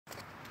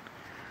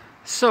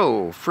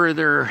So,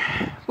 further,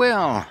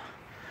 well,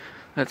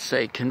 let's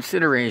say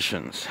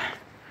considerations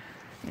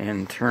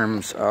in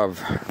terms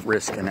of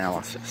risk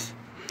analysis.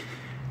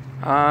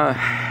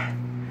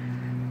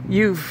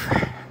 We've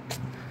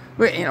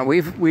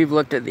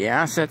looked at the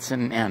assets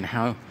and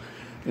how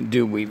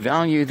do we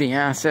value the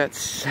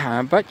assets,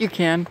 but you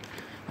can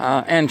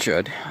and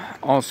should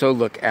also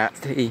look at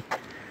the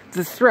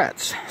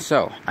threats.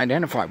 So,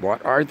 identify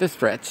what are the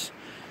threats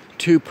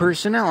to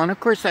personnel, and of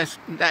course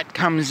that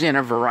comes in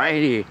a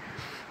variety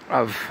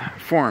of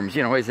forms.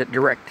 Is it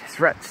direct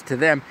threats to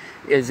them?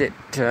 Is it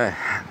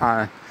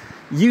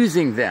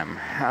using them,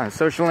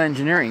 social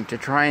engineering, to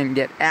try and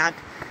get at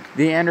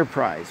the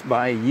enterprise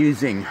by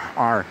using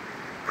our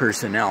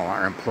personnel,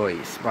 our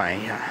employees,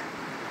 by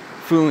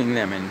fooling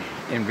them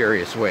in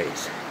various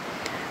ways?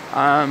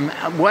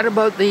 What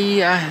about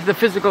the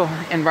physical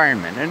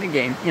environment? And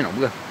again,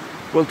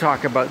 we'll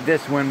talk about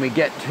this when we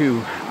get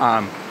to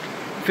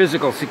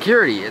physical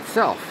security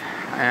itself,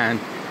 and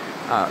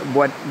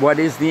what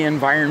is the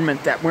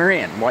environment that we're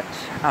in?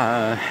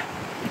 Are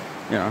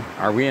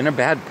we in a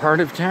bad part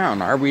of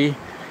town? Are we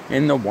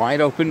in the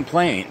wide open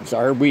plains?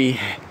 Are we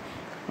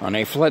on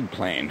a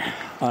floodplain?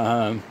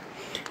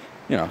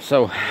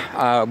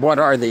 What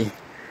are the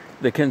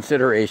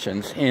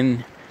considerations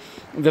in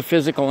the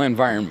physical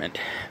environment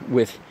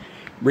with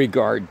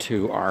regard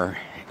to our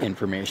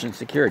information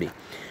security?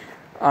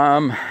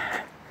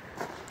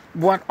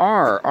 What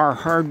are our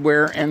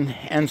hardware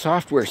and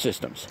software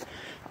systems?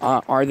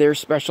 Are there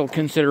special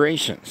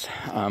considerations?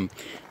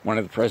 One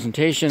of the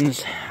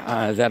presentations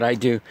that I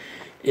do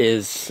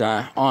is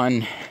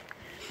on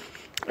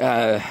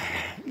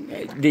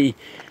the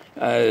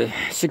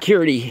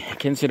security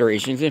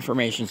considerations,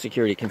 information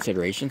security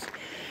considerations,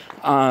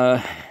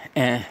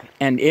 and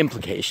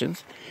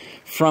implications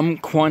from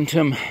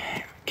quantum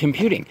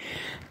computing.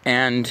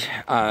 And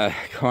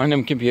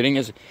quantum computing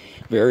is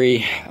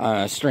very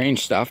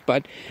strange stuff,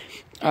 but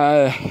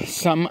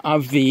some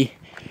of the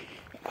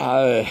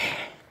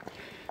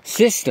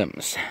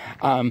systems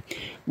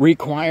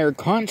require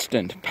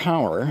constant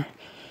power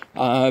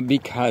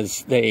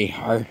because they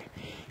are,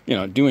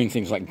 doing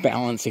things like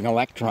balancing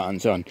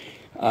electrons on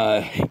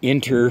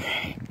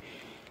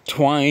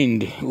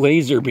intertwined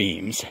laser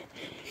beams.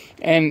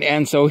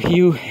 And so if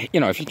you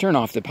turn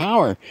off the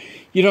power,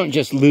 you don't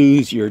just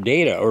lose your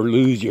data or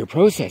lose your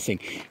processing,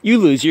 you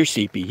lose your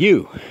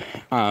CPU.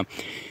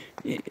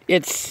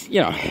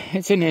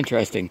 It's an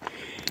interesting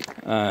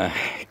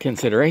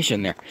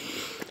consideration there.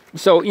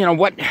 So,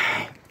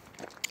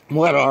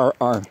 what are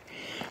our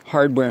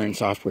hardware and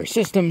software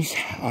systems?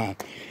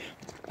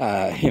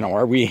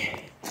 Are we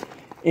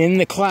in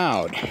the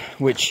cloud,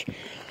 which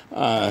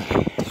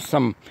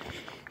some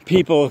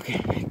people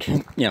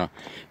can,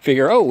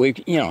 figure,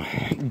 we've,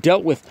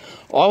 dealt with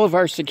all of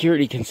our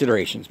security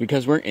considerations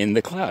because we're in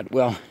the cloud.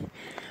 Well,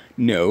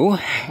 no,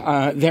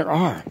 there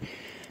are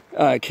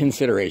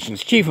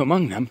considerations, chief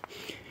among them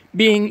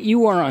being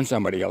you are on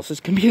somebody else's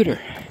computer.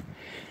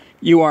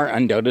 You are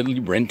undoubtedly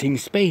renting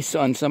space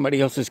on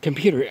somebody else's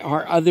computer.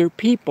 Are other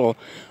people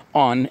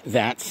on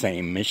that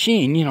same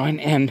machine?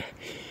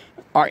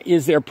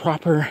 Is there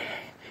proper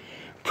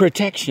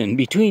protection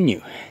between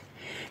you?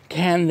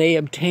 Can they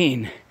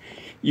obtain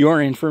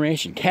your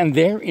information? Can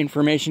their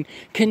information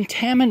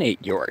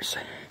contaminate yours?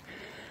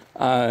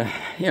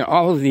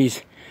 All of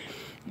these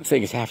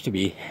things have to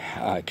be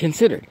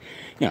considered.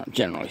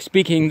 Generally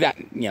speaking, that,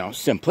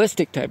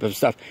 simplistic type of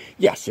stuff,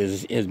 yes,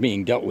 is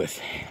being dealt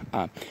with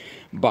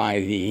by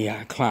the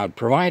cloud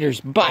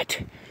providers,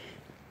 but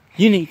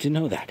you need to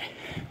know that.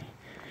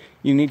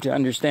 You need to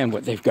understand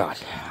what they've got,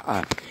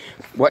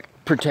 what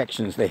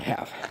protections they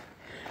have.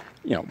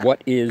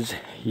 What is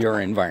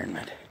your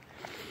environment?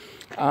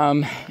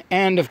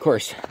 And of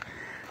course,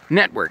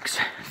 networks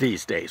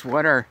these days.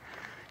 What are,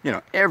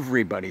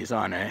 everybody's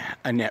on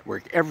a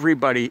network.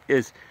 Everybody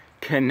is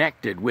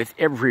connected with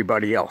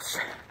everybody else.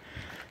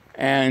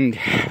 And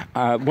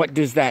what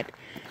does that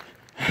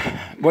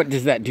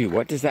do?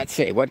 What does that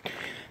say?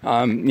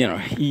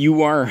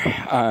 You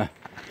are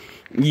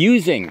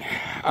using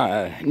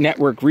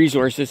network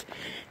resources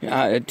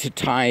to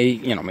tie,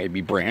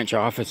 maybe branch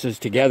offices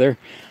together.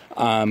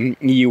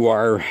 You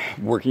are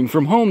working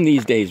from home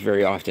these days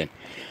very often.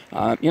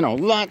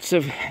 Lots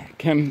of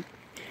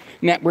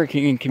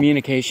networking and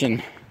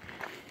communication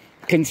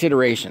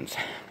considerations.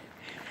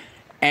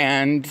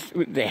 And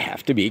they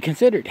have to be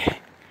considered.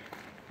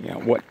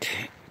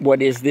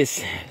 What is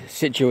this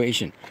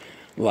situation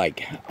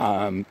like?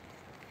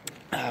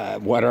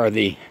 What are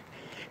the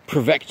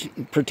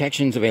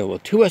protections available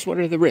to us? What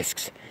are the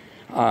risks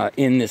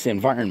in this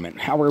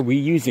environment? How are we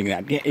using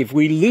that? If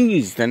we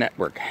lose the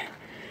network,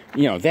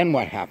 then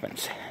what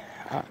happens?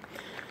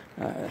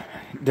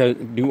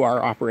 Do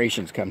our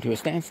operations come to a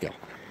standstill?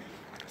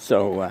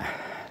 So,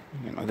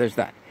 there's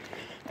that.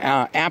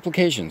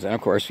 Applications, and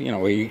of course,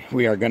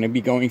 we are going to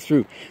be going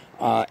through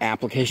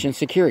application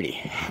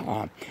security,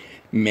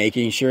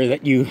 making sure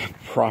that you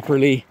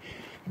properly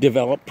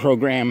develop,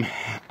 program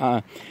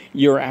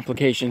your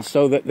applications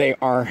so that they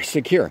are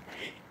secure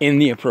in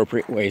the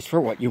appropriate ways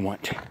for what you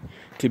want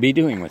to be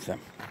doing with them.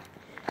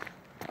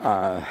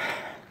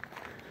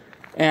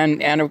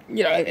 And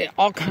you know,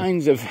 all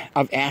kinds of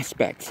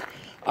aspects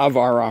of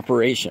our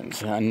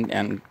operations,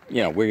 and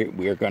you know,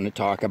 we are going to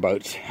talk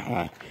about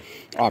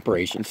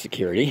operations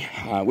security,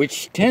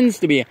 which tends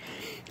to be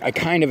a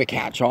kind of a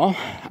catch-all,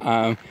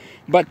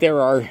 but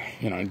there are,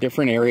 you know,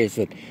 different areas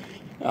that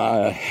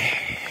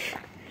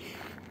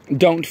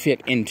don't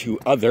fit into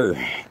other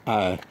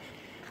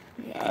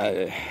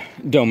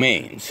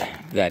domains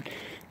that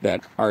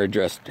are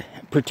addressed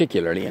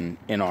particularly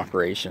in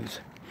operations.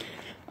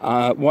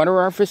 What are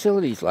our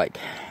facilities like?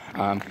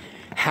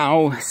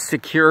 How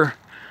secure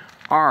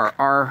are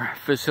our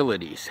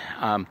facilities?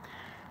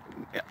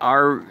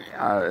 Are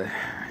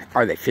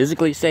they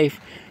physically safe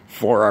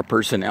for our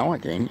personnel?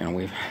 Again, you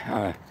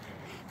know,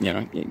 you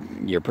know,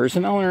 your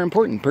personnel are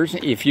important.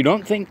 If you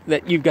don't think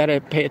that you've got to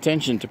pay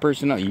attention to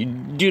personnel, you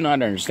do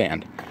not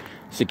understand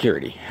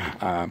security.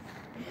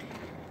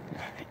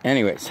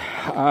 Anyways,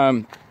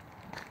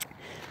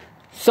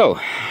 so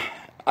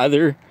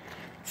other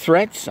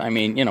threats. I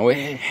mean, you know,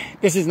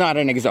 this is not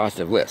an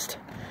exhaustive list,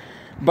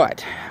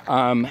 but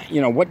you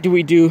know, what do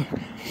we do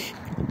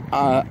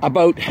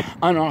about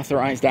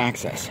unauthorized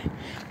access?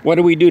 What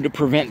do we do to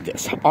prevent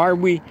this? Are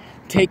we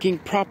taking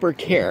proper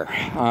care?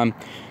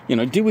 You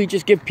know, do we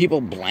just give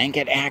people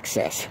blanket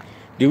access?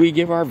 Do we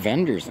give our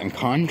vendors and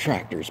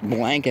contractors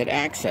blanket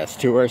access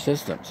to our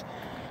systems?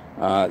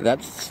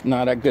 That's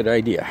not a good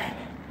idea.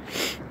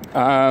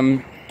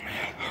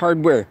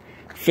 Hardware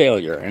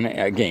failure, and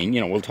again, you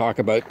know, we'll talk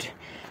about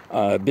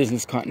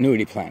business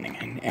continuity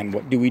planning, and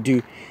what do we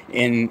do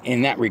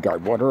in that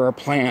regard? What are our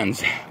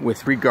plans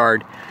with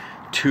regard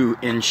to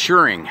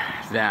ensuring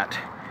that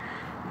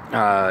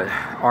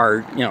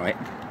our, you know,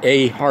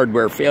 a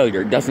hardware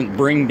failure doesn't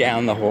bring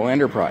down the whole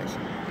enterprise?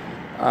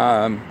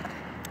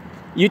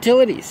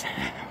 Utilities.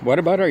 What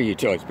about our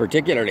utilities,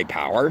 particularly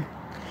power?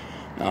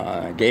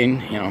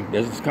 Again, you know,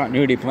 business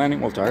continuity planning,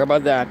 we'll talk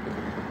about that.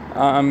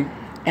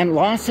 And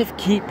loss of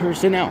key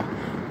personnel.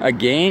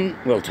 Again,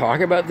 we'll talk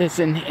about this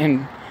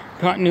in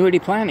continuity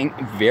planning.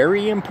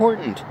 Very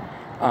important.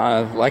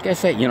 Like I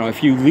say, you know,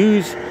 if you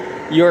lose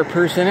your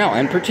personnel,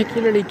 and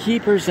particularly key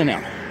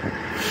personnel,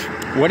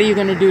 what are you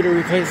going to do to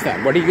replace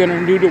that? What are you going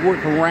to do to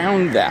work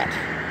around that?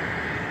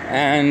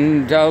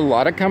 And a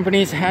lot of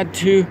companies had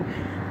to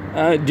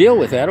deal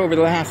with that over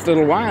the last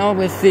little while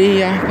with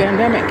the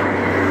pandemic.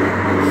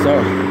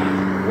 So,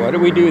 what do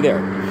we do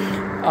there?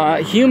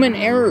 Human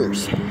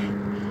errors.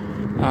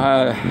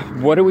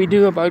 What do we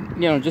do about,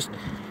 you know, just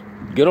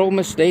good old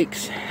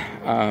mistakes?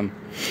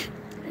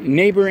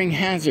 Neighboring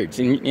hazards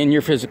in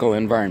your physical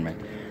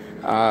environment.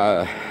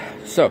 And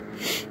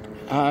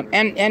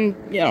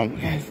you know,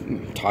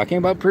 talking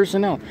about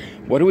personnel,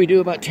 what do we do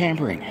about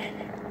tampering?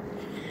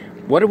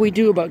 What do we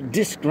do about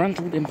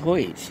disgruntled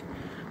employees?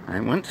 I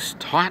once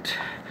taught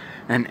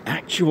an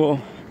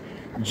actual,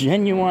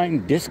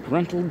 genuine,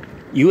 disgruntled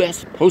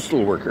U.S.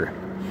 postal worker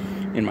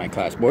in my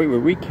class. Boy, were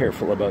we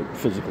careful about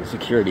physical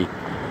security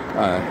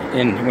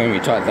when we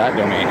taught that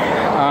domain.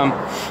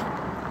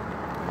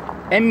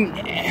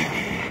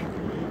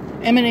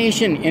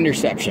 Emanation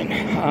interception.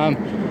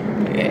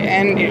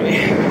 And,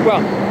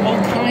 well,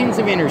 all kinds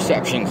of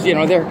interceptions. You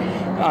know, there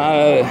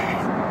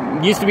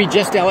used to be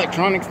just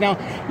electronics. Now,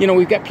 you know,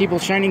 we've got people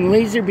shining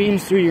laser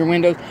beams through your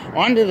windows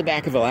onto the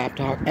back of a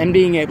laptop and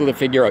being able to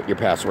figure out your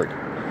password.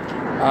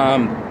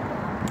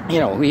 You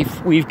know,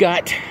 we've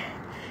got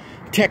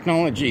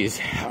technologies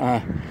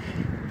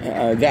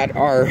that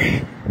are,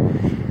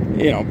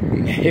 you know,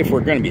 if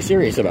we're going to be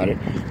serious about it,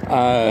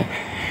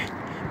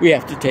 we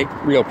have to take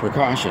real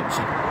precautions.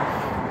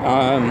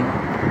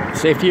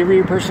 Safety of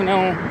your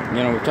personnel,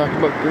 you know, we talked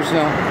about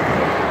personnel.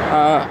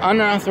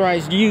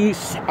 Unauthorized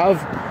use of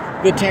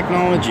the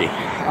technology.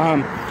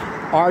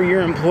 Are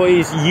your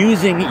employees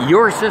using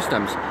your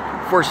systems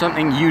for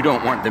something you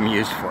don't want them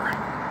used for?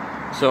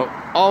 So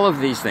all of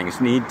these things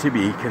need to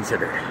be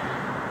considered.